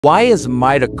Why is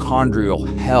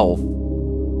mitochondrial health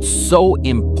so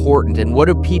important, and what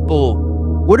do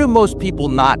most people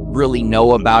not really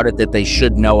know about it that they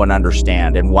should know and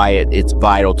understand, and why it's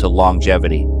vital to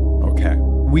longevity? Okay.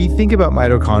 We think about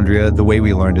mitochondria the way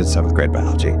we learned in 7th grade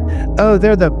biology. Oh,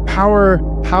 they're the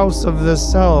powerhouse of the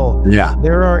cell. Yeah.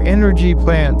 There are energy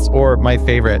plants, or my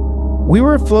favorite, we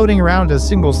were floating around as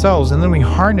single cells, and then we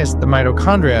harnessed the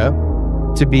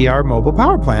mitochondria to be our mobile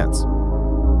power plants.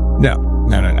 No.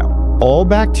 All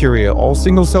bacteria, all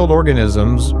single-celled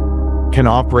organisms can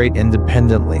operate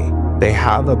independently. They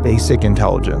have a basic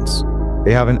intelligence.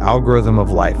 They have an algorithm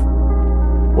of life.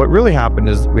 What really happened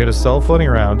is we had a cell floating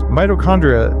around,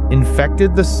 mitochondria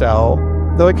infected the cell.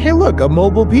 They're like, hey, look, a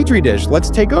mobile petri dish, let's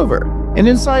take over. And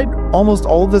inside almost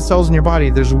all of the cells in your body,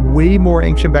 there's way more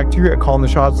ancient bacteria calling the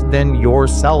shots than your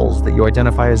cells that you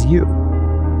identify as you.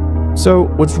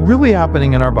 So what's really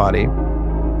happening in our body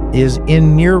is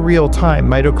in near real time,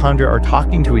 mitochondria are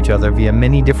talking to each other via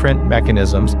many different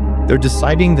mechanisms. They're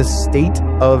deciding the state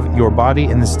of your body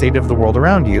and the state of the world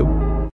around you.